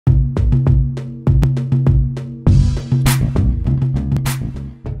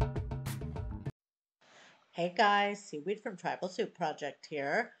Hey guys, Seaweed from Tribal Soup Project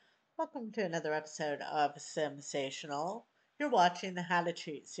here. Welcome to another episode of SIMsational. You're watching the How to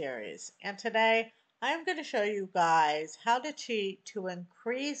Cheat series, and today I am going to show you guys how to cheat to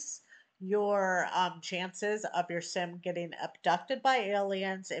increase your chances of your sim getting abducted by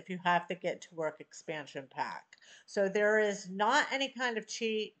aliens if you have the Get to Work expansion pack. So there is not any kind of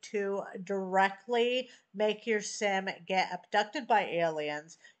cheat to directly make your sim get abducted by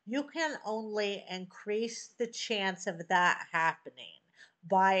aliens. You can only increase the chance of that happening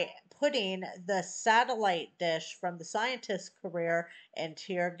by putting the satellite dish from the scientist's career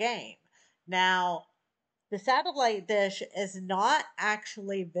into your game. Now, the satellite dish is not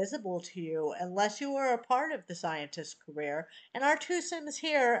actually visible to you unless you are a part of the scientist's career. And our two sims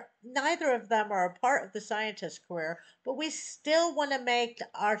here, neither of them are a part of the scientist's career, but we still want to make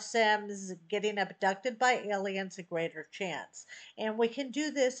our sims getting abducted by aliens a greater chance. And we can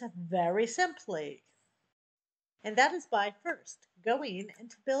do this very simply. And that is by first going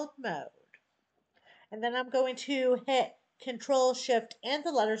into build mode. And then I'm going to hit Control Shift and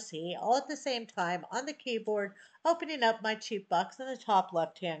the letter C all at the same time on the keyboard, opening up my cheat box in the top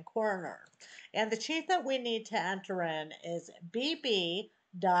left-hand corner. And the cheat that we need to enter in is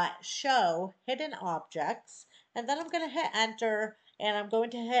bb.showhiddenobjects. And then I'm going to hit enter, and I'm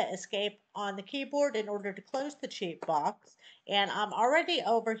going to hit escape on the keyboard in order to close the cheat box. And I'm already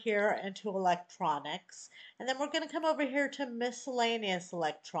over here into electronics. And then we're going to come over here to miscellaneous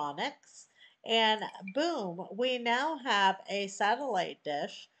electronics. And boom, we now have a satellite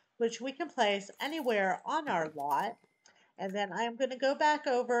dish, which we can place anywhere on our lot. And then I am going to go back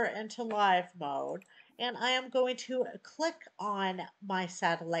over into live mode, and I am going to click on my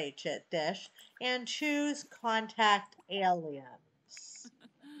satellite dish and choose contact aliens.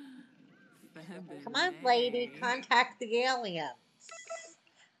 Come on, lady, contact the aliens.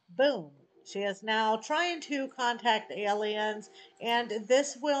 Boom. She is now trying to contact aliens, and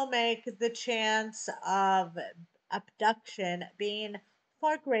this will make the chance of abduction being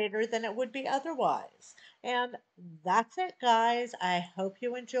far greater than it would be otherwise. And that's it, guys. I hope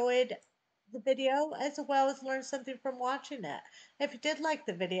you enjoyed the video as well as learned something from watching it. If you did like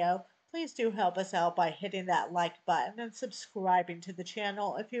the video, please do help us out by hitting that like button and subscribing to the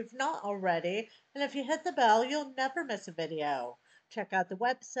channel if you've not already. And if you hit the bell, you'll never miss a video. Check out the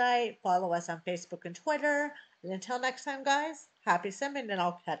website, follow us on Facebook and Twitter. And until next time, guys, happy simming, and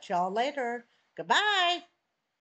I'll catch y'all later. Goodbye!